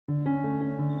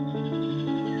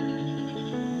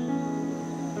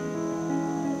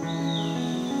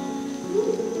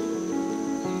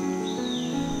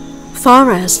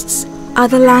Forests are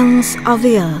the lungs of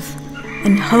the earth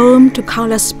and home to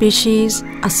countless species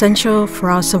essential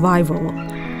for our survival.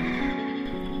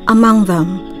 Among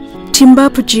them,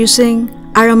 timber-producing,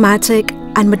 aromatic,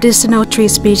 and medicinal tree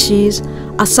species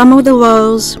are some of the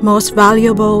world's most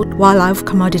valuable wildlife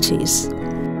commodities.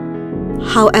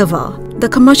 However, the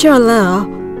commercial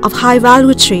allure of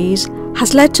high-value trees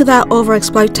has led to their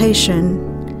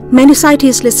overexploitation. Many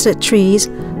CITES-listed trees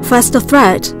face the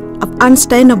threat of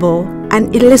unsustainable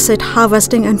and illicit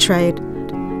harvesting and trade,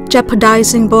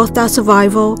 jeopardizing both their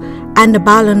survival and the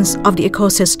balance of the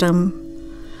ecosystem.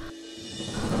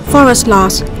 Forest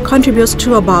loss contributes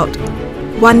to about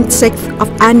 1/6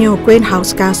 of annual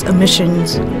greenhouse gas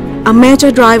emissions, a major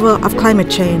driver of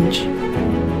climate change.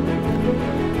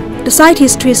 The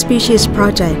CITES Tree Species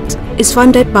Project is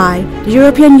funded by the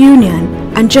European Union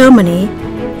and Germany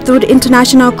through the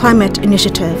International Climate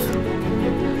Initiative.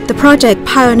 The project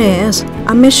pioneers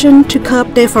a mission to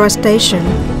curb deforestation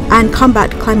and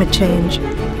combat climate change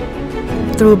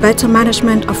through better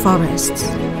management of forests.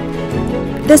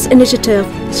 This initiative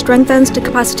strengthens the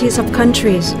capacities of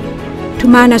countries to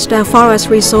manage their forest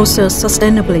resources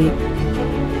sustainably,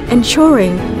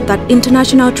 ensuring that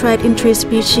international trade in tree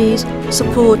species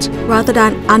supports rather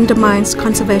than undermines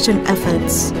conservation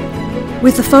efforts.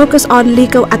 With a focus on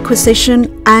legal acquisition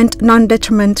and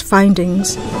non-detriment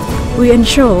findings, we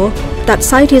ensure that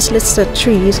CITES-listed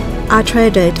trees are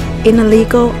traded in a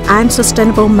legal and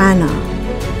sustainable manner,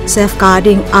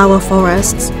 safeguarding our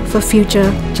forests for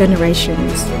future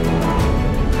generations.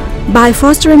 By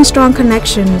fostering strong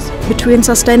connections between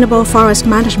sustainable forest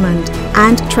management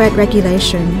and trade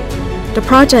regulation, the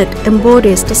project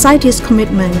embodies the CITES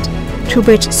commitment to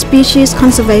bridge species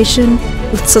conservation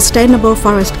with sustainable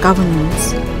forest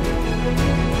governance.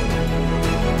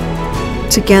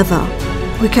 Together,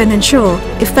 we can ensure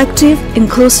effective,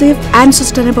 inclusive, and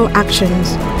sustainable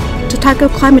actions to tackle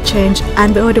climate change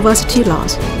and biodiversity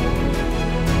loss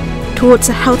towards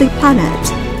a healthy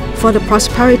planet for the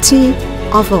prosperity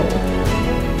of all.